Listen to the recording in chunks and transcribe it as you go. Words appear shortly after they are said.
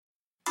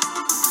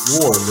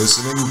You're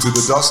listening to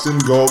the Dustin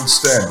Gold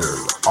Standard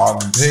on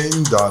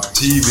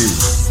Pain.tv.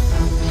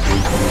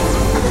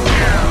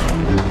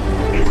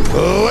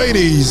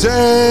 Ladies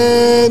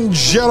and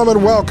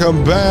gentlemen,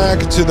 welcome back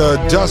to the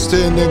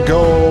Dustin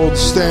Gold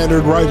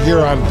Standard right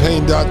here on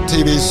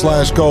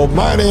Pain.tv/gold.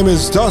 My name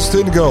is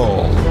Dustin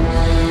Gold,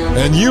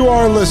 and you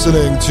are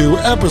listening to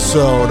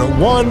episode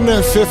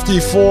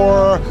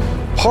 154,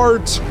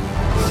 part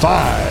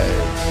 5.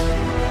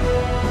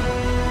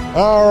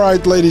 All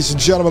right, ladies and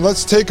gentlemen,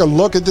 let's take a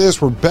look at this.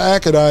 We're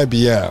back at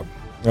IBM.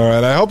 All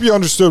right, I hope you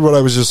understood what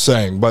I was just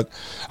saying, but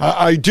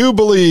I do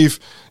believe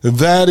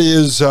that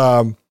is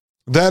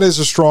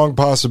a strong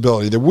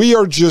possibility, that we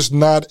are just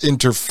not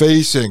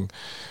interfacing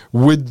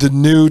with the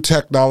new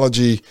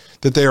technology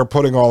that they are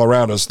putting all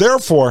around us.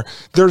 Therefore,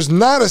 there's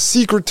not a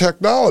secret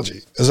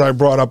technology, as I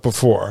brought up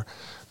before,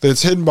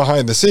 that's hidden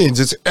behind the scenes.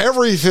 It's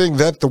everything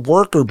that the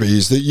worker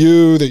bees, that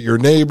your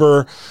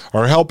neighbor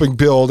are helping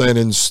build and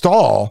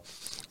install.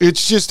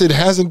 It's just it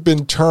hasn't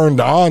been turned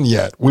on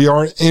yet. We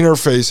aren't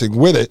interfacing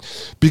with it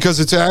because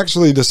it's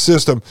actually the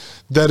system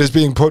that is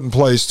being put in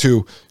place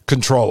to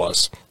control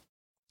us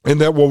and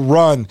that will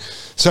run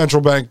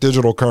central bank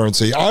digital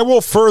currency. I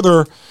will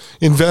further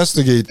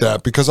investigate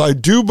that because I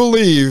do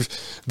believe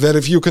that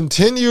if you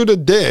continue to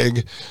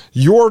dig,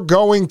 you're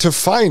going to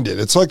find it.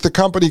 It's like the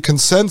company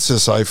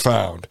Consensus I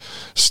found,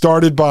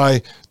 started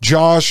by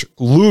Josh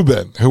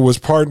Lubin, who was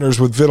partners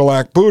with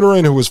Vitalik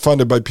Buterin, who was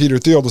funded by Peter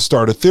Thiel to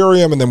start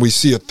Ethereum. And then we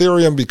see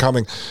Ethereum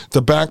becoming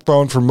the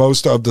backbone for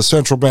most of the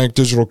central bank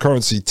digital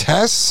currency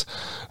tests.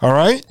 All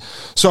right.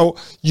 So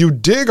you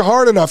dig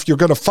hard enough, you're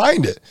going to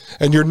find it.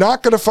 And you're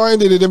not going to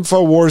find it at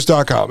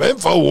Infowars.com.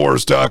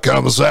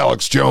 Infowars.com. It's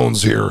Alex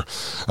Jones here.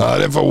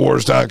 At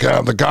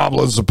Infowars.com. The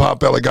goblins, the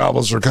potbelly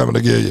goblins are coming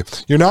to get you.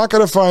 You're not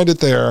going to find it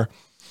there.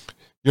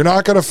 You're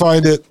not going to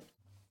find it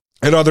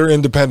and other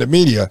independent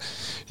media.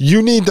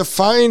 You need to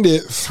find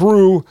it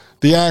through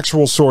the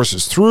actual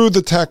sources, through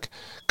the tech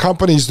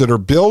companies that are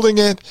building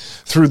it,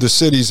 through the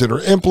cities that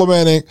are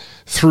implementing,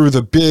 through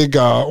the big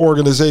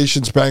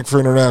organizations, Bank for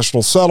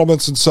International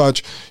Settlements and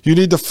such. You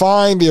need to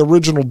find the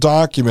original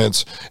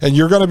documents, and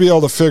you're going to be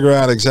able to figure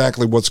out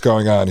exactly what's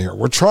going on here.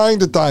 We're trying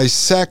to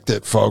dissect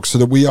it, folks, so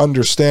that we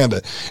understand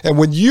it. And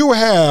when you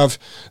have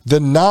the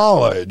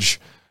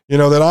knowledge,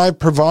 that I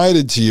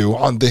provided to you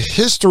on the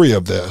history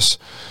of this,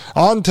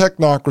 on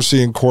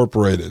Technocracy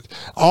Incorporated,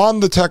 on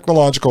the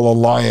Technological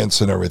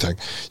Alliance and everything,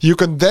 you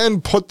can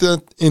then put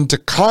that into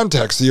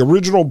context, the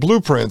original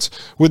blueprints,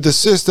 with the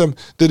system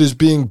that is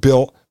being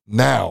built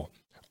now.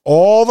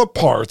 All the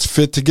parts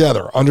fit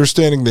together,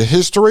 understanding the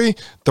history,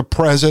 the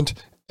present,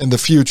 and the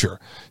future.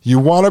 You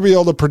want to be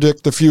able to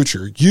predict the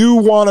future. You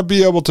want to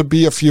be able to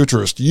be a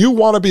futurist. You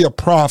want to be a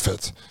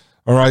prophet.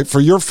 All right, for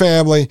your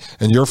family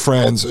and your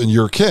friends and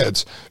your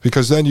kids,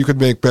 because then you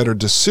could make better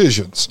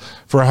decisions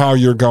for how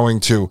you're going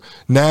to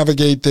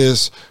navigate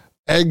this,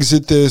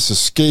 exit this,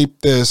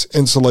 escape this,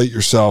 insulate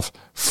yourself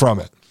from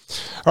it.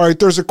 All right,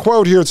 there's a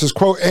quote here. It says,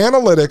 quote,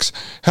 "Analytics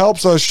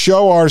helps us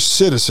show our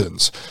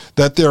citizens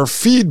that their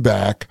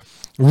feedback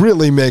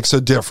really makes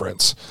a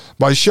difference.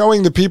 By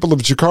showing the people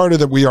of Jakarta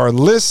that we are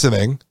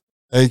listening,"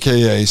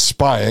 aka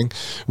spying,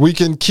 "we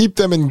can keep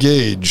them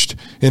engaged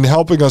in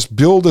helping us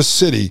build a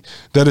city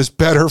that is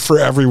better for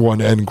everyone,"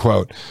 end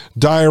quote.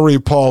 Diary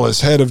Paulus,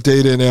 head of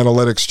data and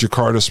analytics,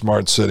 Jakarta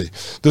Smart City.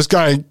 This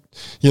guy,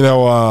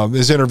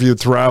 is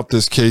interviewed throughout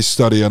this case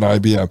study on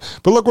IBM.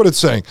 But look what it's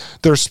saying.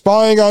 They're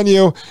spying on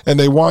you, and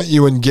they want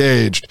you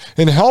engaged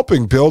in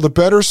helping build a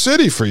better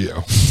city for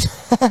you.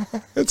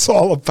 It's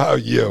all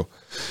about you.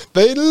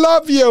 They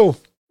love you.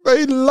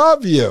 They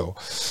love you.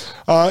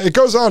 It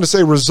goes on to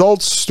say,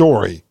 results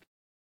story.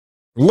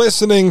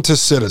 Listening to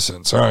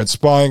citizens. All right,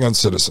 spying on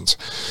citizens.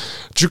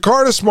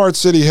 Jakarta Smart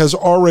City has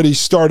already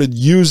started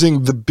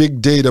using the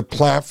big data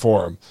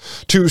platform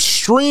to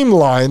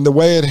streamline the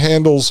way it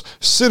handles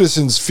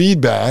citizens'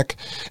 feedback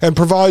and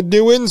provide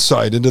new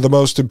insight into the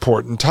most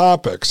important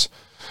topics.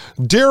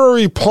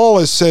 Diary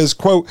Paulus says,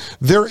 quote,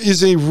 "There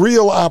is a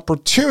real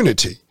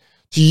opportunity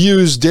to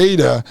use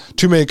data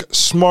to make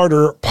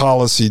smarter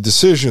policy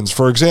decisions.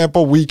 For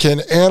example, we can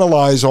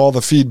analyze all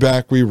the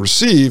feedback we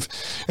receive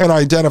and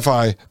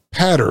identify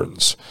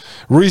patterns.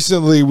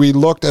 Recently, we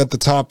looked at the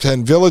top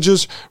 10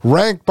 villages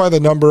ranked by the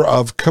number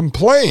of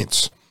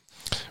complaints.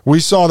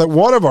 We saw that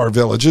one of our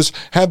villages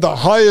had the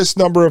highest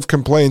number of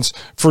complaints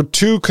for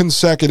 2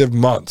 consecutive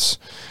months,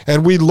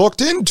 and we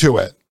looked into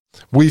it.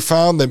 We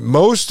found that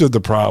most of the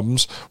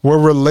problems were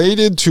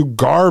related to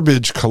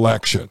garbage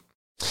collection.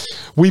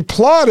 We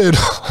plotted."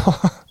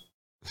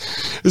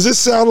 Does this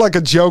sound like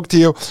a joke to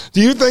you?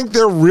 Do you think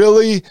they're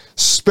really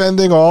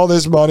spending all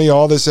this money,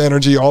 all this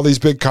energy, all these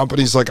big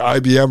companies like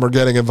IBM are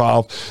getting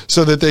involved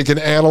so that they can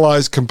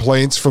analyze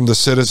complaints from the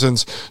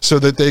citizens so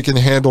that they can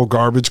handle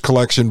garbage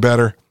collection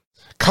better?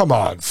 Come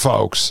on,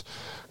 folks.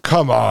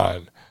 Come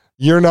on.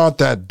 You're not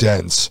that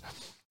dense.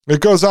 It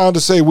goes on to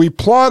say, we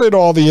plotted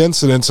all the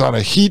incidents on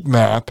a heat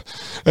map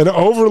and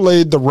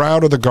overlaid the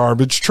route of the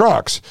garbage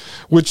trucks,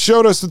 which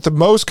showed us that the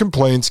most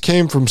complaints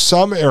came from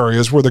some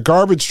areas where the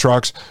garbage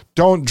trucks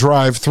don't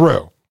drive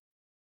through.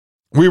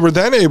 We were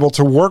then able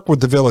to work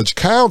with the village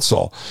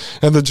council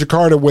and the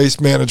Jakarta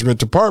Waste Management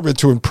Department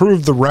to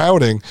improve the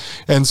routing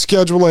and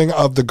scheduling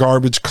of the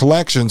garbage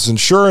collections. And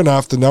sure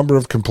enough, the number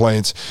of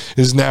complaints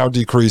is now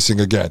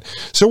decreasing again.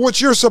 So what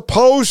you're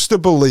supposed to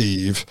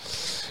believe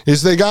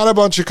is they got a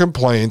bunch of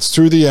complaints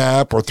through the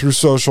app or through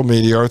social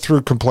media or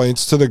through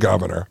complaints to the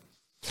governor.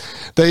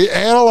 They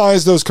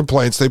analyzed those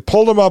complaints. They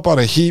pulled them up on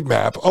a heat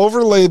map,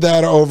 overlaid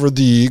that over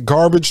the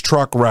garbage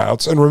truck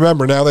routes. And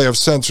remember, now they have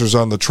sensors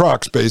on the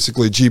trucks,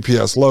 basically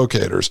GPS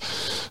locators,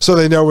 so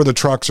they know where the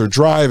trucks are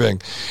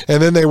driving.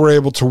 And then they were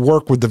able to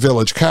work with the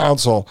village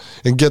council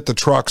and get the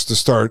trucks to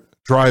start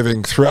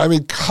driving through. I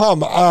mean,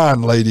 come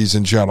on, ladies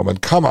and gentlemen,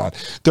 come on.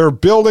 They're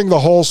building the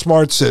whole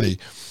smart city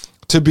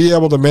to be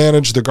able to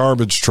manage the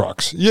garbage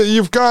trucks.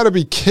 You've got to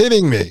be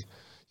kidding me.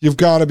 You've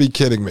got to be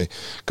kidding me.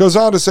 Goes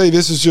on to say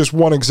this is just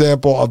one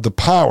example of the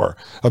power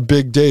of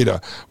big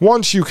data.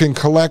 Once you can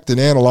collect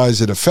and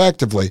analyze it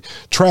effectively,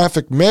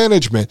 traffic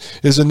management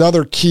is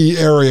another key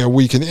area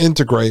we can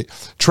integrate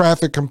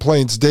traffic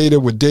complaints data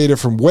with data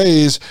from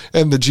Waze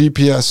and the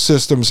GPS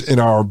systems in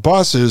our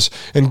buses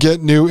and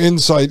get new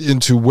insight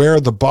into where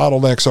the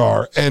bottlenecks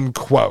are, end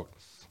quote.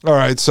 All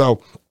right,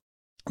 so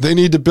they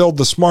need to build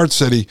the smart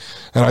city,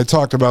 and I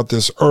talked about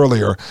this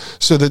earlier,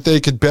 so that they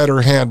could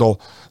better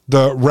handle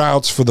the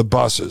routes for the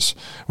buses.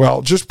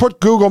 Well, just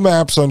put Google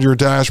Maps on your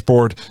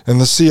dashboard, and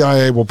the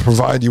CIA will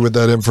provide you with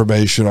that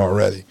information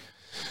already.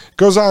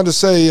 Goes on to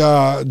say,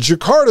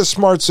 Jakarta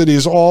Smart City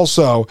is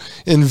also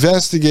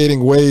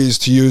investigating ways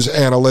to use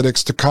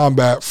analytics to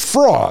combat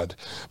fraud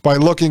by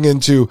looking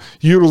into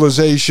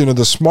utilization of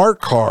the smart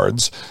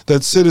cards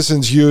that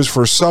citizens use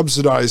for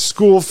subsidized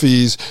school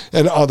fees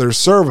and other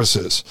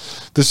services.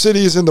 The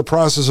city is in the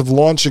process of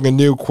launching a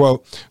new,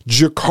 quote,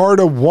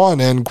 Jakarta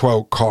One, end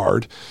quote,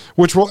 card,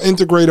 which will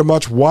integrate a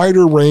much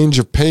wider range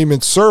of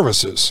payment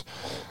services.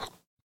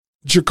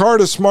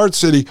 Jakarta Smart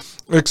City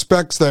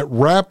expects that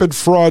rapid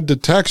fraud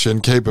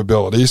detection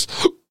capabilities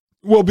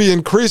will be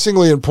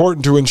increasingly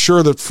important to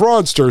ensure that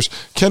fraudsters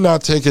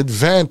cannot take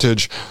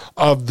advantage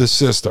of the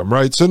system,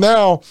 right? So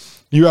now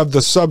you have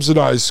the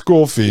subsidized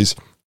school fees,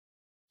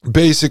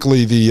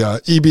 basically the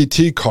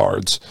EBT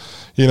cards,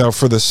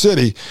 for the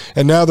city,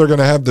 and now they're going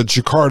to have the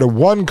Jakarta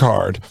One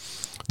card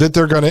that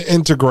they're going to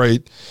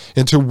integrate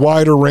into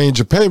wider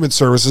range of payment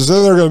services,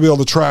 and they're going to be able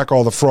to track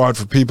all the fraud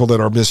for people that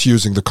are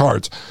misusing the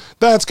cards.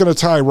 That's going to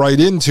tie right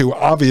into,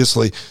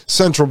 obviously,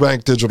 central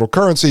bank digital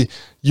currency,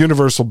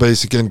 universal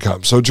basic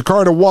income. So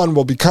Jakarta One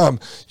will become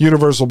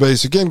universal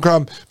basic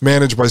income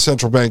managed by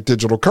central bank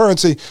digital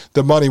currency.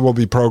 The money will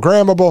be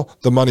programmable,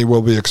 the money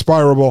will be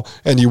expirable,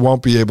 and you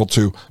won't be able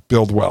to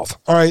build wealth.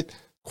 All right,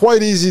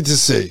 quite easy to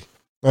see.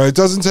 All right, it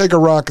doesn't take a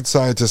rocket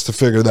scientist to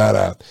figure that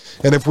out.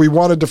 And if we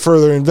wanted to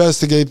further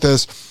investigate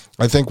this,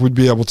 I think we'd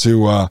be able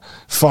to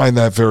find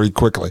that very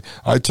quickly.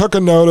 I took a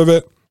note of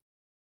it,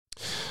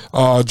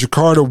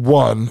 Jakarta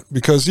One,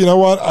 because you know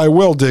what? I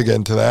will dig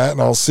into that,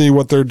 and I'll see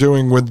what they're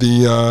doing with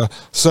the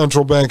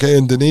Central Bank of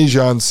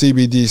Indonesia on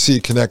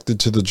CBDC connected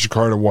to the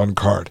Jakarta One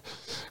card.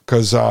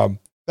 Because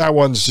that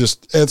one's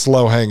it's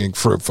low-hanging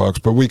fruit, folks,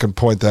 but we can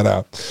point that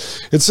out.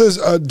 It says,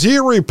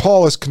 Diary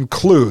Paulus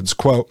concludes,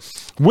 quote,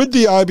 with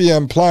the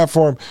IBM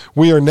platform,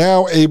 we are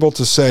now able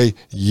to say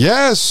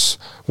yes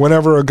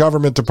whenever a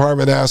government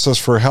department asks us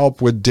for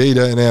help with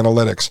data and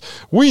analytics.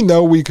 We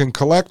know we can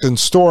collect and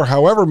store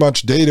however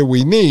much data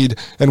we need,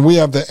 and we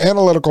have the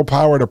analytical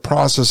power to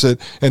process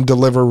it and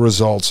deliver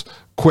results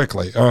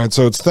quickly. All right,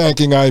 so it's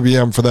thanking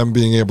IBM for them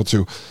being able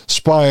to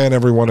spy on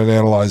everyone and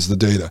analyze the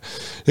data.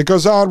 It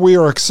goes on, we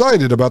are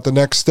excited about the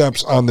next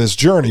steps on this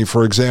journey.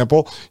 For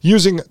example,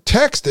 using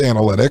text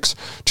analytics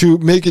to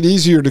make it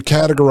easier to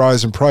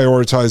categorize and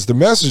prioritize the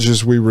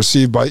messages we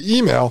receive by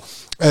email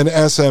and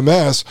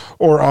SMS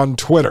or on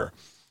Twitter.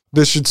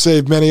 This should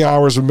save many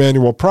hours of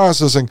manual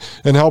processing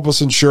and help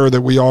us ensure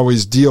that we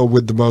always deal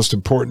with the most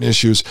important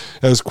issues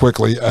as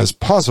quickly as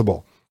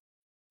possible.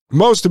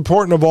 Most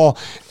important of all,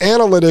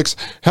 analytics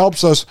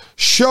helps us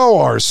show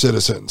our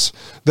citizens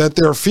that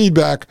their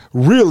feedback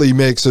really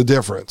makes a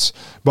difference.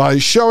 By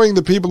showing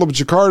the people of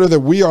Jakarta that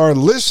we are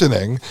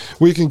listening,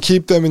 we can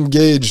keep them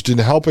engaged in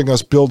helping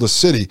us build a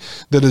city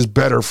that is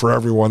better for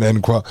everyone,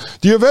 end quote.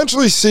 Do you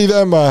eventually see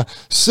them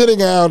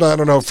sitting out, I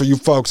don't know, for you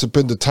folks that have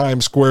been to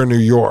Times Square, New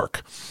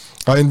York?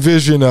 I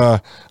envision a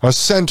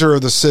center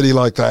of the city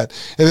like that.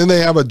 And then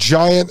they have a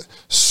giant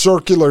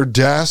circular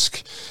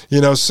desk,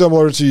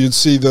 similar to you'd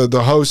see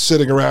the host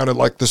sitting around at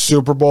like the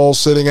Super Bowl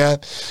sitting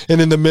at.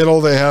 And in the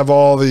middle, they have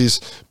all these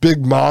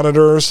big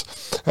monitors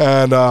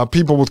and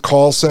people with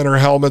call center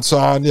helmets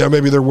on.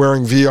 Maybe they're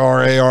wearing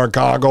VR, AR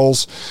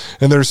goggles.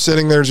 And they're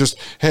sitting there just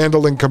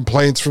handling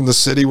complaints from the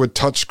city with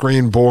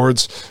touchscreen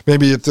boards.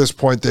 Maybe at this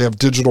point, they have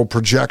digital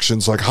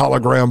projections like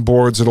hologram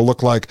boards. It'll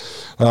look like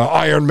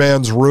Iron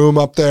Man's room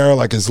up there,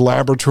 like his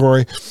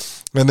laboratory.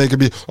 And they could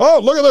be, oh,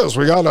 look at this.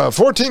 We got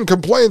 14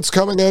 complaints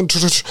coming in.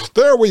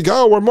 There we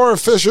go. We're more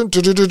efficient.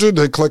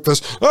 They click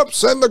this.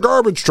 Send the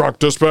garbage truck.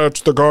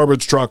 Dispatch the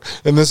garbage truck.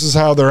 And this is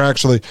how they're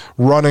actually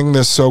running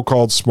this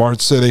so-called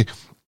smart city.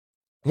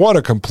 What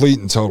a complete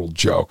and total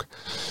joke.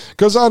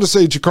 Goes on to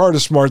say Jakarta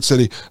Smart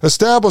City,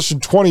 established in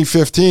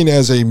 2015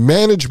 as a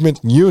management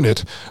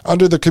unit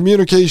under the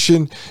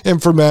Communication,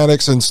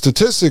 Informatics, and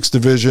Statistics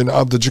Division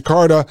of the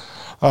Jakarta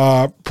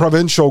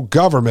provincial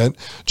government.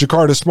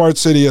 Jakarta Smart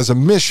City has a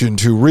mission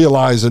to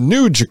realize a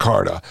new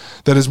Jakarta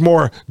that is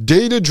more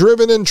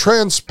data-driven and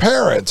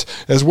transparent,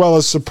 as well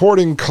as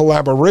supporting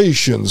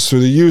collaborations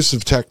through the use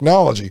of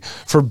technology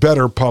for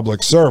better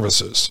public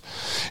services.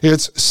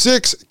 Its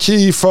 6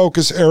 key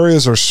focus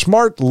areas are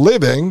smart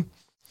living,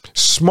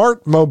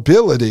 smart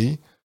mobility,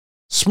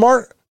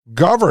 smart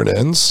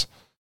governance,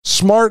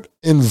 smart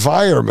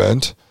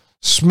environment,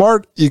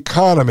 smart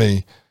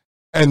economy,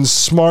 and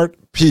smart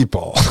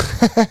people.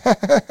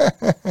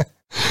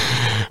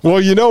 Well,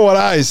 you know what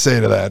I say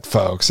to that,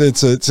 folks.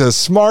 It's a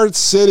smart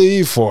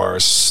city for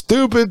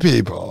stupid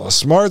people. A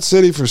smart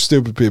city for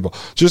stupid people.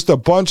 Just a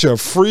bunch of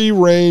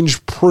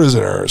free-range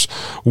prisoners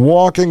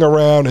walking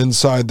around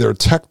inside their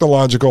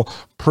technological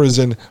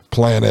prison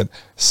planet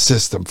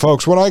system.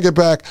 Folks, when I get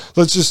back,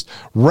 let's just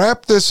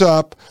wrap this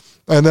up,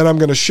 and then I'm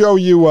going to show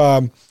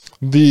you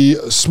the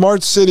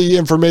smart city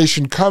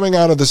information coming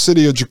out of the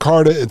city of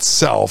Jakarta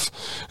itself.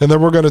 And then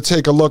we're going to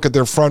take a look at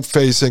their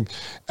front-facing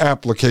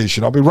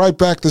application. I'll be right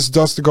back. This is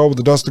Dustin Gold with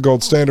the Dustin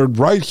Gold Standard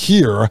right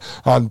here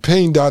on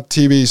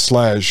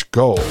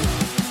Paine.tv/gold.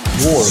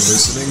 You're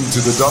listening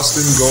to the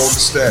Dustin Gold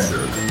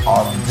Standard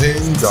on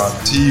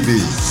Paine.tv.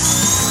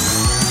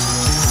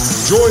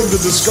 Join the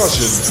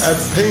discussion at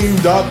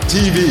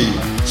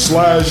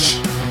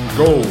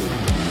Paine.tv/gold.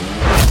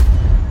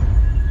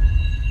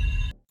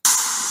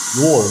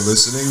 You're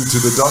listening to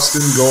the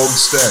Dustin Gold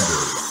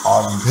Standard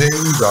on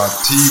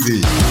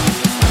Paine.tv.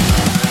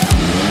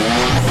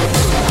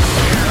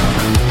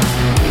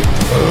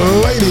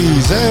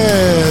 Ladies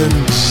and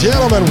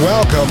gentlemen,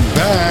 welcome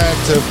back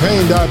to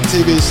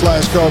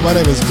Paine.tv/gold. My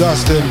name is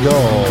Dustin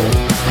Gold,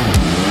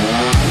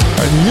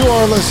 and you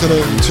are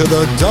listening to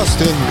the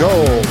Dustin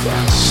Gold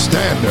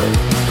Standard.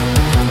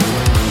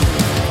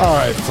 All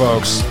right,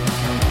 folks.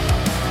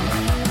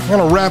 I'm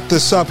going to wrap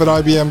this up at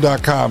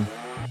IBM.com.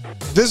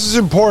 This is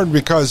important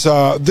because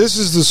this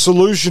is the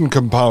solution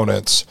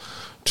components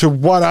to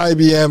what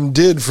IBM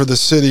did for the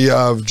city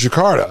of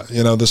Jakarta,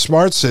 the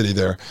smart city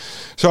there.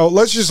 So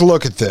let's just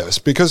look at this,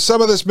 because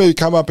some of this may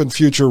come up in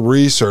future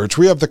research.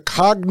 We have the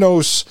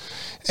Cognos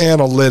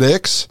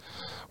analytics.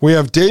 We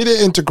have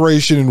data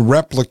integration and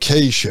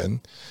replication.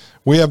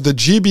 We have the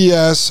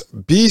GBS,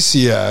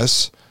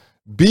 BCS,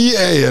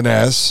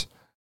 BANS,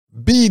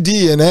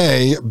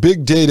 BDNA,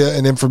 Big Data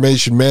and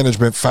Information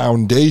Management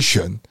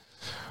Foundation.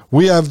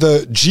 We have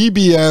the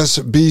GBS,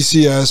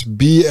 BCS,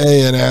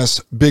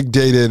 BANS, Big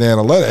Data and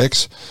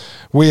Analytics.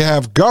 We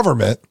have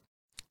government.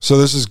 So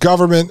this is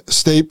government,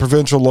 state,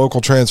 provincial,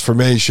 local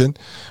transformation.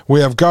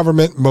 We have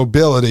government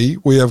mobility.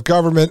 We have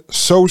government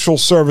social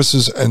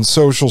services and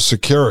social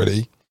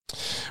security.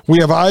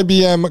 We have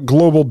IBM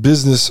Global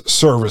Business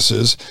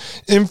Services,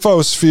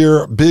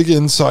 InfoSphere Big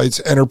Insights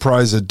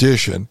Enterprise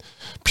Edition,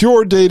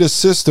 Pure Data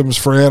Systems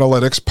for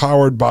Analytics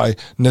powered by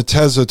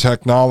Netezza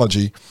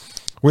Technology.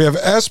 We have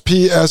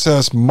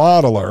SPSS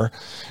Modeler,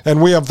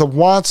 and we have the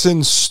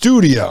Watson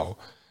Studio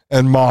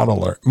and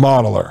Modeler.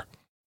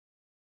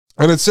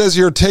 And it says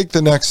here, take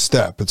the next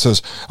step. It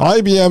says,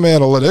 IBM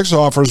Analytics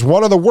offers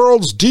one of the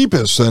world's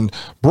deepest and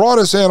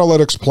broadest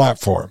analytics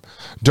platform,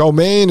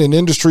 domain and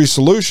industry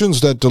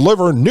solutions that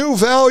deliver new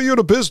value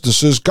to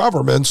businesses,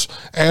 governments,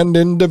 and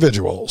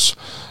individuals.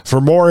 For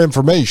more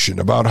information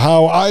about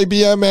how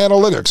IBM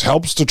Analytics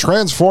helps to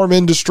transform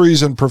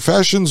industries and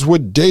professions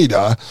with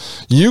data,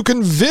 you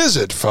can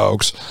visit,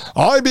 folks,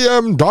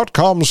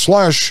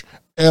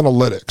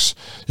 ibm.com/analytics.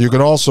 You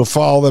can also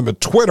follow them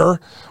at Twitter,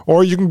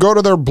 or you can go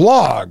to their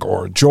blog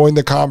or join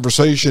the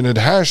conversation at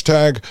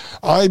hashtag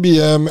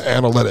IBM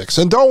Analytics.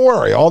 And don't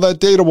worry, all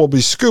that data will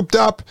be scooped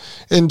up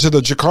into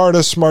the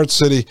Jakarta Smart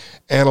City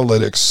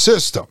Analytics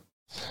system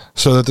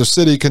so that the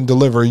city can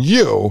deliver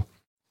you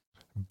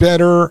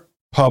better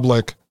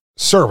public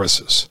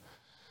services.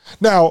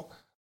 Now,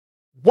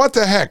 what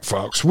the heck,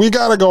 folks? We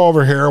got to go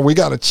over here and we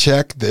got to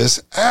check this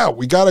out.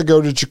 We got to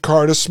go to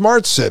Jakarta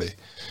Smart City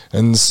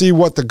and see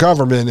what the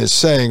government is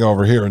saying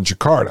over here in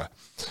Jakarta.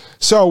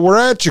 So we're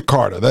at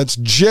Jakarta. That's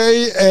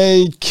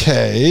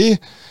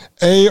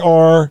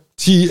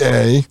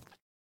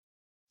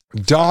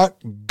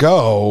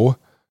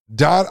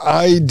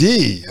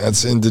jakarta.go.id.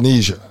 That's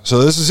Indonesia. So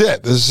this is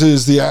it. This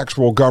is the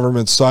actual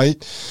government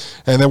site.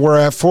 And then we're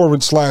at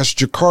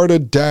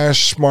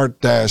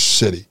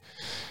 /Jakarta-smart-city.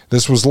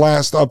 This was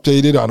last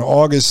updated on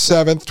August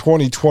 7th,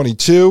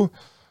 2022.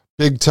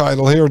 Big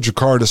title here,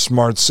 Jakarta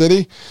Smart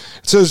City.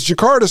 It says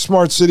Jakarta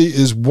Smart City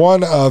is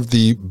one of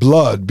the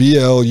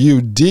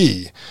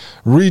BLUD,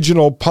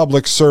 regional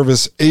public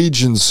service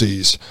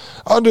agencies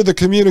under the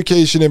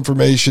Communication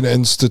Information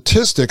and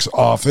Statistics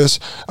Office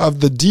of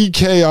the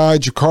DKI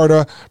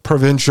Jakarta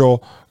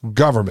Provincial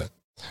Government.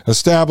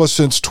 Established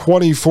since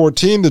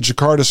 2014, the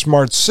Jakarta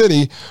Smart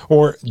City,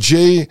 or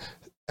JSC,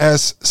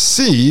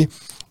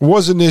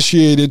 was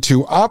initiated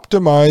to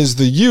optimize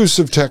the use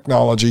of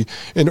technology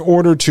in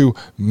order to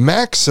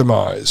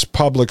maximize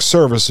public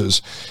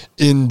services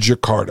in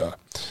Jakarta.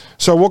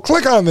 So we'll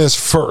click on this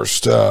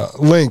first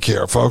link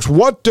here, folks.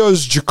 What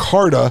does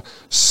Jakarta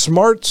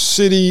Smart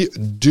City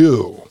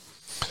do?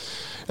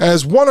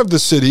 As one of the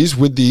cities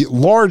with the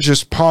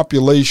largest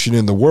population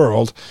in the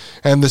world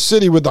and the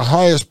city with the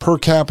highest per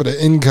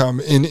capita income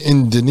in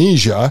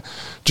Indonesia,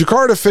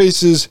 Jakarta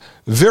faces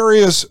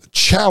various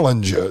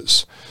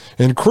challenges.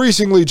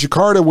 Increasingly,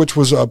 Jakarta, which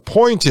was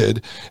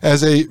appointed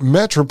as a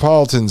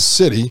metropolitan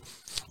city,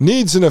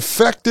 needs an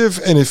effective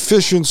and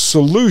efficient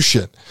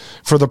solution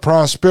for the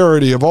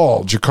prosperity of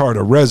all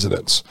Jakarta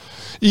residents.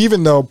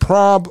 Even though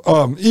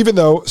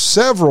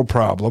several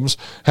problems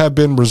have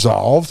been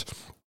resolved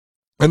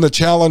and the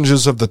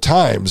challenges of the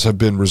times have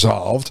been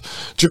resolved,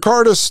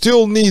 Jakarta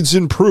still needs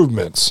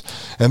improvements,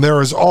 and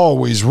there is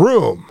always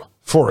room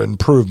for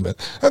improvement.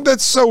 And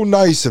that's so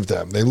nice of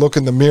them. They look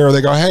in the mirror,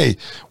 they go, hey,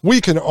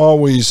 we can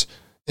always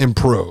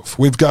improve.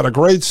 We've got a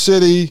great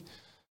city.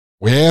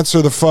 We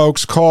answer the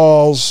folks'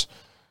 calls.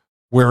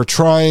 We're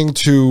trying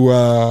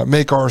to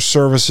make our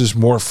services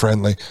more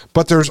friendly,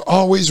 but there's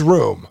always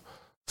room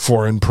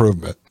for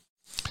improvement.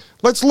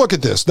 Let's look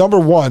at this. Number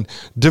one,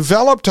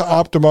 develop to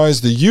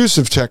optimize the use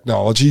of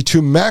technology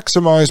to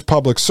maximize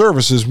public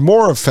services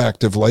more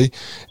effectively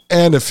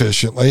and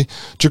efficiently.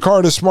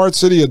 Jakarta Smart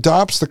City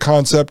adopts the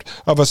concept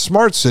of a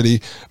smart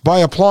city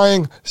by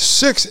applying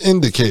 6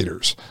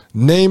 indicators,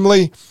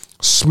 namely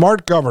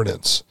smart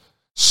governance,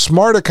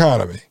 smart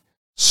economy,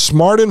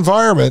 smart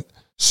environment,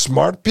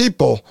 smart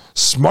people,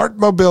 smart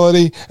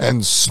mobility,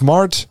 and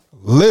smart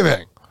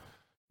living.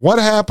 What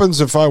happens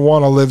if I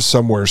want to live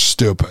somewhere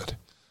stupid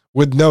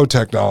with no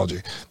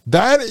technology?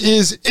 That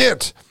is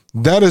it.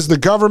 That is the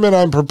government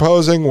I'm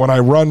proposing when I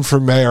run for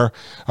mayor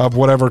of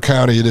whatever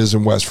county it is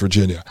in West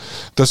Virginia.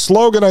 The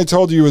slogan I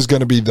told you is going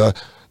to be the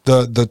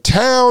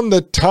town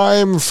that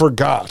time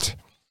forgot.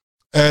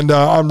 And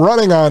I'm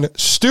running on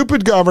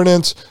stupid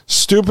governance,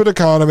 stupid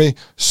economy,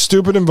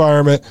 stupid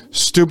environment,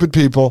 stupid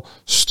people,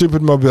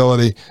 stupid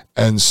mobility,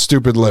 and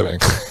stupid living.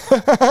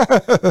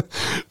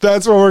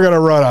 That's what we're going to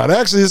run on.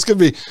 Actually, it's going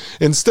to be,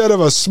 instead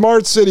of a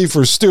smart city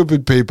for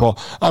stupid people,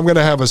 I'm going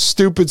to have a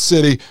stupid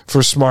city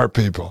for smart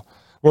people.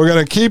 We're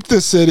going to keep the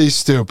city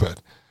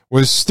stupid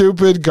with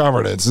stupid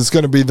governance. It's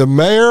going to be the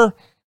mayor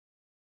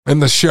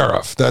and the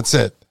sheriff. That's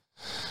it.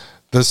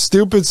 The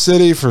stupid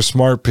city for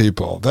smart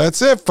people.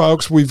 That's it,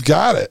 folks. We've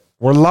got it.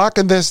 We're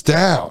locking this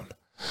down.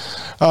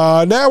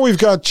 Now we've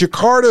got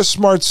Jakarta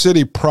Smart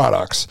City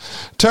products.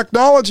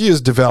 Technology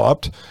is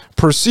developed.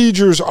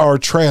 Procedures are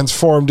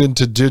transformed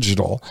into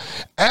digital.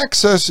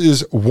 Access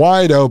is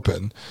wide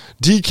open.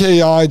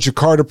 DKI,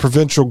 Jakarta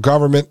Provincial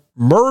Government,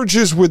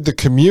 merges with the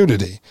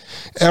community.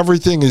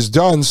 Everything is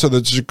done so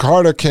that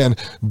Jakarta can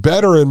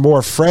better and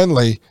more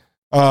friendly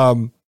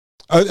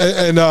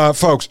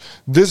folks,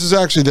 this is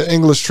actually the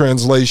English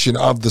translation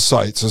of the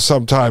site, so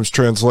sometimes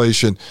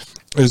translation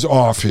is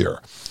off here.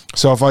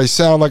 So if I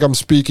sound like I'm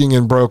speaking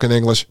in broken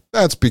English,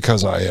 that's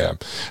because I am.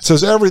 It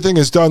says everything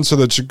is done so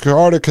that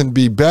Jakarta can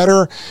be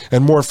better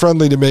and more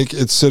friendly to make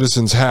its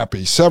citizens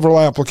happy. Several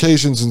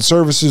applications and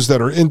services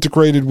that are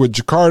integrated with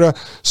Jakarta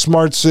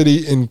Smart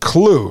City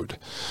include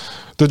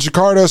the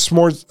Jakarta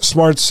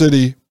Smart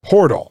City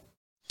Portal,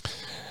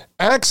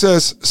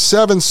 access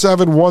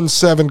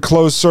 7717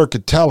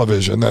 closed-circuit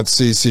television, that's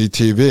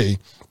CCTV,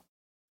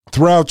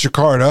 throughout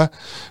Jakarta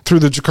through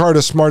the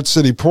Jakarta Smart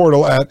City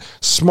portal at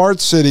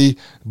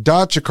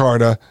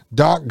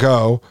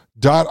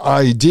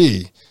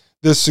smartcity.jakarta.go.id.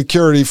 This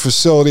security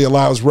facility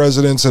allows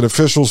residents and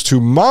officials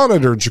to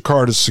monitor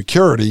Jakarta's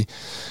security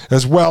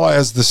as well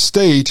as the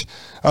state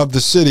of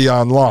the city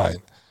online.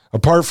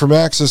 Apart from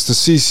access to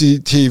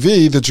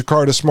CCTV, the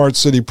Jakarta Smart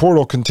City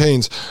portal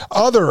contains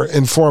other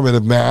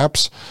informative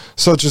maps,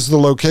 such as the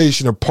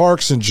location of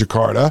parks in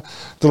Jakarta,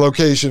 the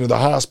location of the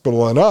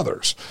hospital, and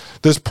others.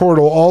 This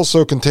portal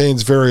also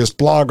contains various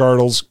blog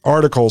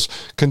articles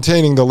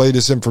containing the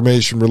latest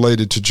information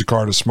related to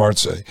Jakarta Smart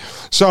City.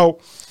 So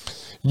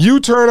you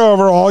turn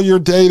over all your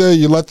data,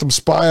 you let them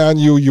spy on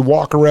you, you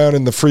walk around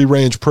in the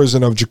free-range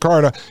prison of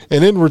Jakarta,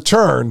 and in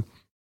return,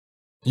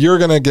 you're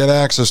going to get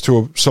access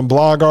to some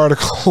blog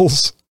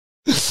articles,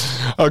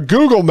 a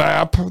Google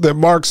map that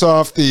marks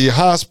off the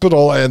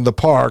hospital and the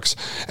parks,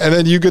 and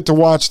then you get to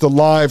watch the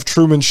live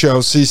Truman Show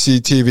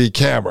CCTV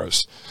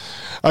cameras.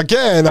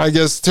 Again, I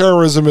guess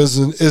terrorism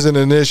isn't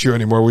an issue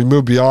anymore. We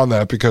move beyond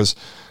that because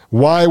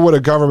why would a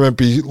government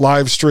be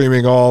live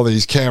streaming all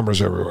these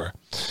cameras everywhere?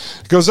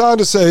 It goes on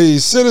to say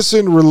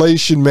citizen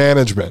relation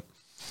management.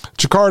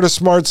 Jakarta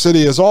Smart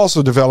City has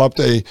also developed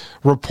a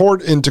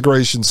report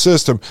integration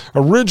system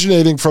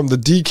originating from the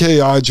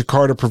DKI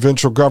Jakarta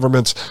provincial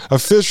government's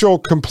official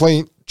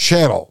complaint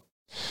channel.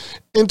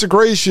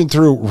 Integration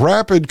through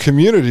Rapid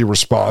Community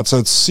Response,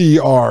 that's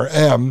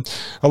CRM,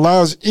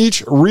 allows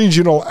each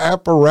regional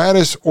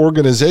apparatus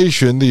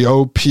organization, the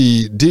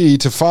OPD,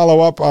 to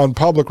follow up on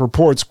public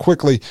reports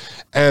quickly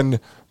and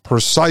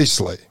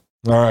precisely.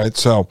 All right,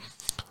 so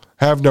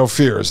have no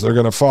fears. They're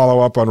going to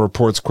follow up on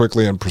reports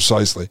quickly and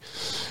precisely.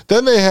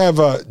 Then they have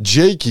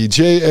JAKI,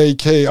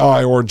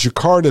 J-A-K-I, or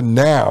Jakarta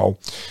Now,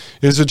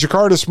 is a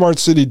Jakarta Smart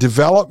City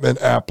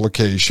development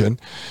application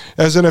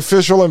as an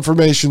official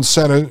information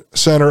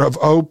center of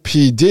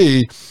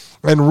OPD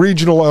and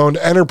regional-owned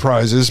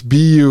enterprises,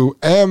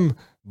 BUMD,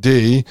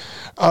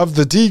 of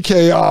the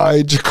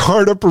DKI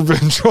Jakarta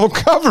provincial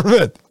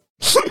government.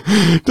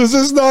 Does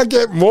this not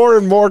get more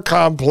and more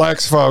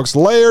complex, folks?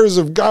 Layers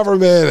of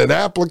government and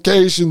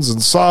applications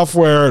and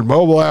software and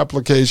mobile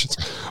applications,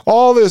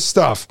 all this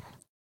stuff.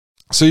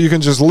 So you can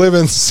just live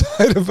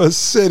inside of a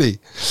city.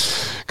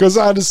 Goes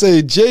on to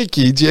say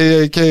JAKI,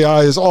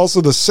 J-A-K-I, is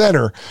also the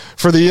center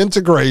for the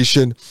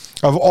integration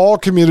of all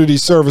community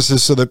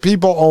services so that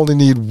people only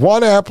need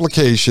one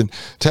application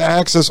to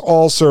access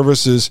all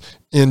services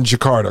in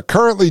Jakarta.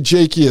 Currently,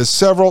 JAKI has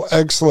several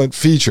excellent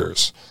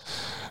features.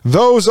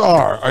 Those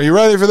are you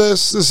ready for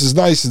this? This is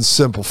nice and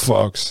simple,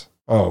 folks.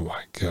 Oh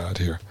my God,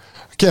 here.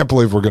 I can't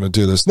believe we're going to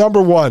do this.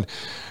 Number one,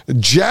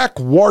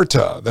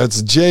 Jakarta.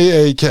 That's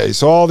J-A-K.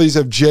 So all these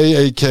have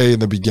J-A-K in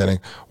the beginning.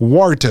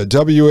 Warta,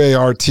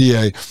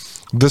 W-A-R-T-A.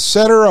 The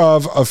center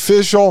of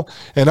official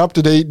and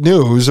up-to-date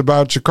news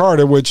about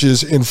Jakarta, which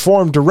is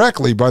informed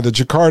directly by the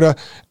Jakarta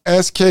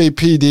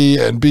SKPD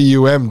and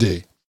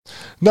BUMD.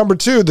 Number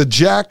two, the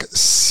JAK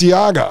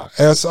Siaga,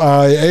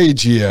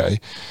 S-I-A-G-A,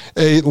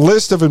 a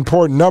list of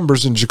important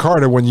numbers in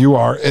Jakarta when you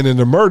are in an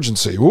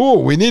emergency. Ooh,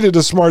 we needed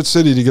a smart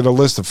city to get a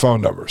list of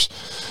phone numbers.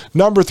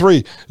 Number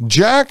three,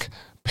 JAK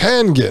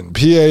Pangan,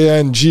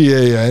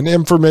 P-A-N-G-A-N,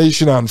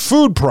 information on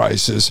food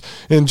prices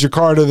in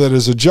Jakarta that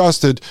is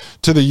adjusted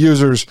to the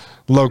user's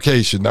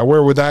location. Now,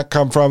 where would that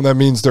come from? That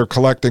means they're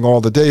collecting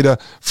all the data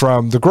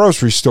from the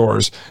grocery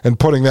stores and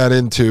putting that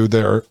into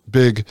their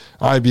big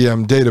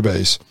IBM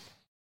database.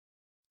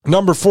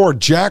 Number four,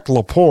 Jack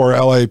Lapor,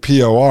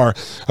 L-A-P-O-R,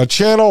 a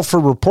channel for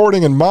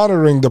reporting and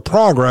monitoring the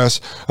progress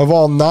of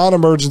all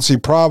non-emergency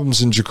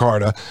problems in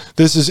Jakarta.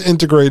 This is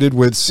integrated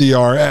with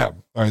CRM.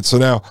 All right, so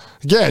now,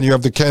 again, you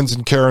have the Kens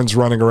and Karens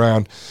running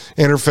around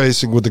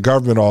interfacing with the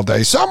government all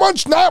day.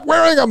 Someone's not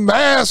wearing a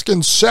mask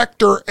in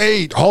Sector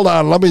 8. Hold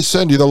on, let me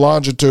send you the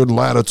longitude and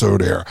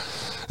latitude here.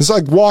 It's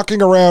like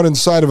walking around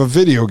inside of a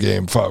video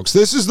game, folks.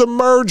 This is the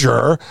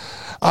merger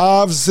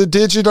of the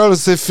digital,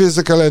 the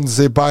physical, and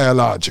the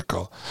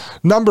biological.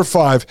 Number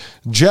five,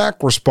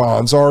 JAK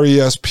Response,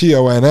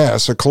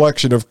 R-E-S-P-O-N-S, a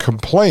collection of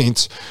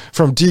complaints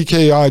from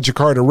DKI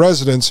Jakarta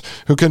residents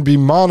who can be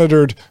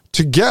monitored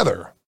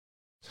together.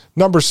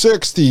 Number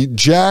six, the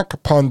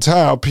JAK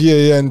Pantau,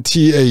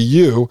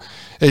 P-A-N-T-A-U,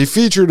 a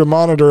feature to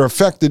monitor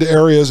affected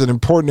areas and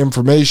important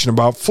information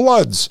about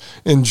floods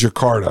in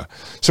Jakarta.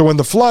 So when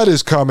the flood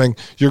is coming,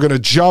 you're going to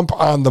jump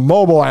on the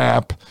mobile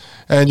app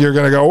and you're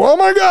going to go, oh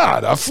my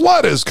God, a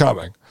flood is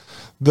coming.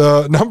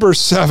 The number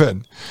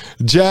seven,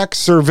 JAK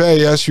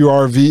Survey,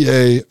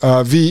 S-U-R-V-A-V-E-I,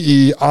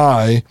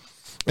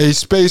 a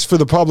space for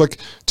the public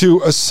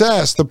to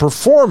assess the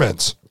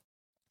performance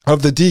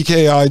of the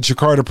DKI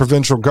Jakarta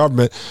provincial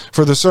government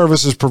for the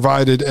services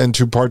provided and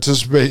to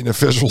participate in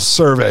official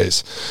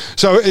surveys.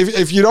 So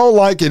if you don't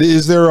like it,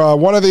 is there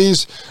one of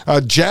these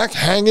jack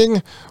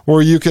hanging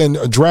where you can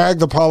drag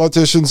the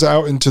politicians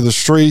out into the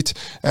street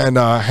and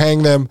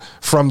hang them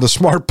from the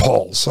smart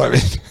poles? I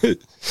mean,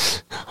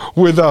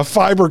 with a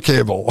fiber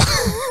cable.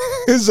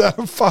 Is that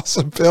a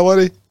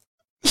possibility?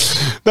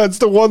 That's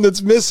the one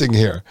that's missing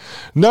here.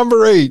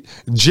 Number eight,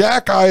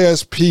 JAK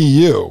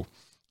ISPU,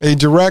 a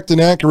direct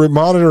and accurate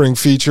monitoring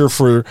feature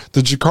for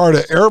the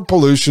Jakarta Air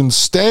Pollution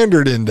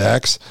Standard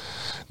Index.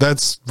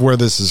 That's where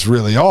this is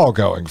really all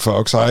going,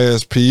 folks.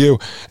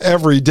 ISPU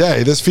every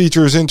day. This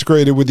feature is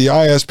integrated with the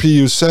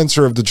ISPU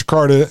sensor of the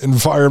Jakarta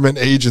Environment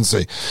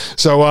Agency.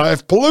 So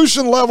if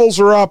pollution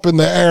levels are up in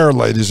the air,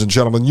 ladies and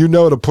gentlemen, you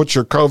know to put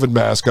your COVID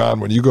mask on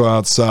when you go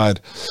outside.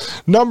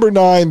 Number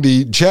nine,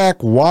 the JAK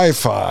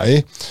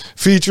Wi-Fi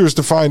features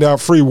to find out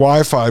free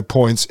Wi-Fi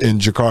points in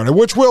Jakarta,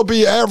 which will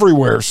be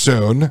everywhere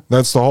soon.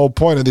 That's the whole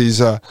point of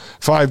these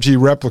 5G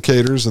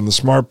replicators and the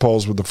smart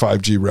poles with the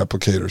 5G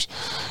replicators.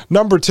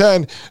 Number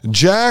 10,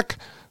 JAK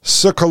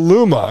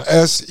Sekolahmu,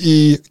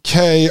 S-E-K-O-L-A-H-M-U,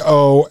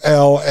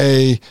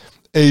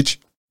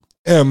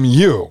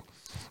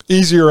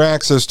 easier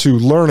access to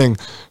learning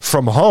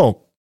from home.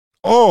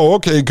 Oh,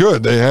 okay,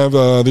 good. They have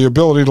the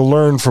ability to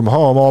learn from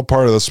home, all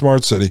part of the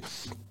smart city.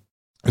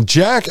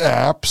 JAK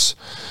Apps,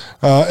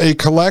 a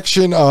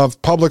collection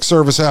of public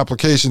service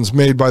applications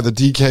made by the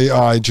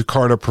DKI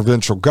Jakarta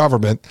provincial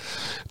government.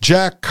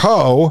 JAK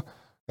Co,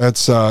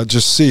 That's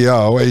just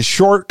CO, a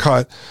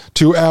shortcut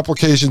to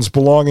applications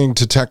belonging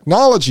to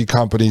technology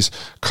companies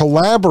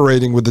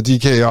collaborating with the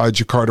DKI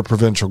Jakarta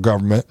provincial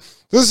government.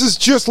 This is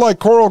just like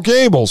Coral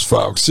Gables,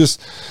 folks,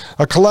 just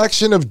a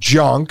collection of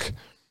junk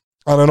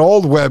on an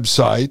old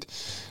website,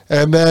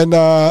 and then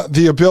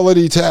the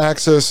ability to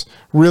access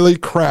really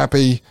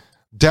crappy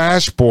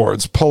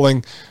dashboards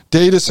pulling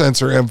data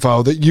sensor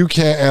info that you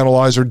can't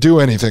analyze or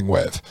do anything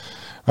with.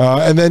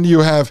 And then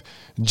you have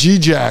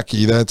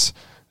GJAKI, that's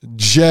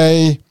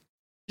JEJAKI,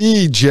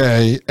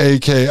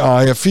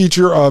 a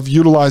feature of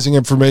utilizing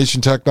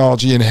information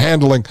technology in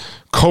handling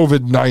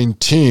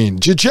COVID-19.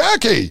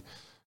 GJAKI,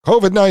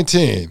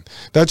 COVID-19.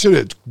 That's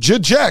it.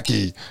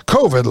 GJAKI,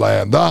 COVID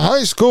Land, the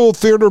high school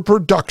theater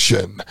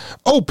production,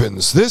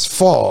 opens this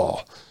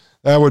fall.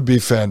 That would be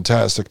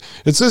fantastic.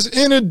 It says,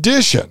 in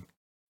addition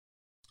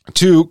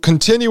to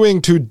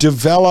continuing to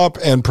develop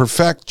and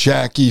perfect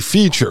JAKI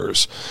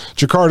features,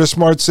 Jakarta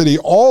Smart City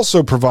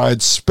also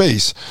provides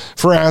space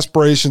for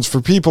aspirations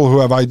for people who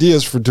have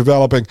ideas for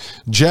developing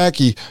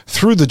JAKI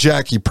through the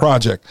JAKI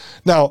project.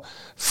 Now,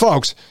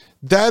 folks,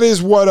 that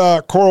is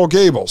what Coral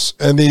Gables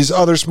and these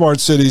other smart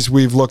cities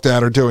we've looked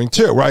at are doing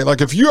too, right? Like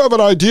if you have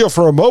an idea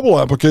for a mobile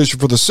application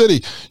for the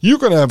city, you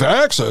can have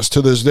access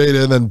to this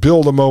data and then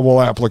build a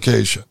mobile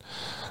application.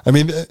 I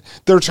mean,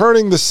 they're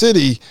turning the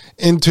city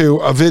into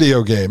a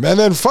video game. And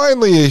then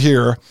finally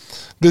here,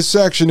 this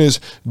section is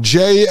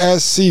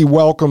JSC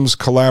welcomes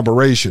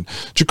collaboration.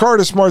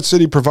 Jakarta Smart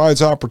City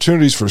provides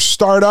opportunities for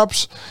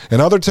startups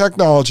and other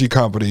technology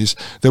companies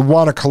that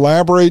want to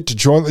collaborate to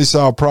jointly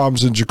solve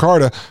problems in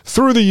Jakarta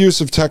through the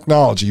use of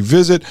technology.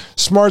 Visit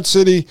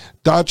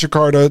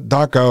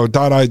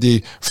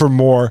smartcity.jakarta.go.id for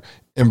more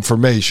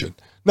information.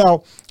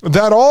 Now,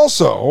 that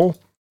also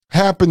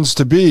happens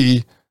to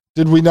be,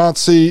 did we not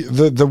see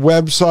the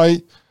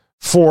website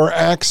for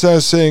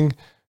accessing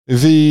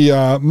the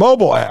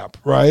mobile app,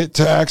 right?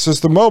 To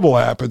access the mobile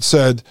app, it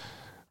said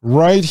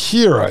right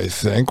here, I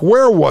think.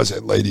 Where was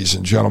it, ladies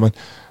and gentlemen?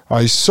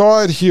 I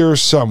saw it here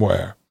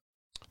somewhere,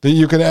 that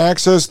you can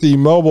access the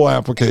mobile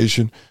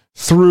application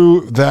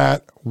through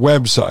that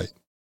website.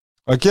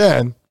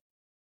 Again,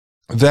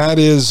 that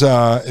is,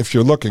 if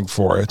you're looking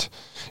for it,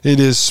 it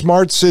is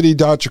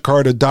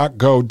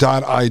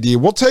smartcity.jakarta.go.id.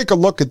 We'll take a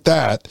look at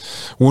that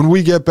when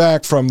we get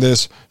back from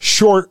this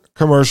short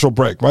commercial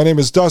break. My name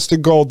is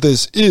Dustin Gold.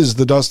 This is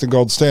the Dustin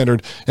Gold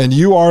Standard, and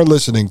you are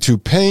listening to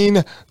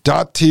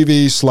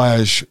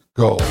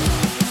Paine.tv/gold.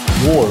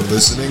 You're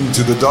listening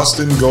to the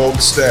Dustin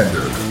Gold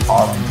Standard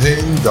on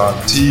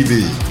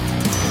Paine.tv.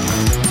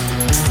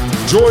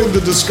 Join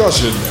the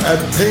discussion at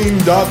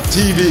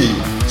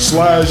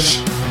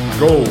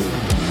Paine.tv/gold.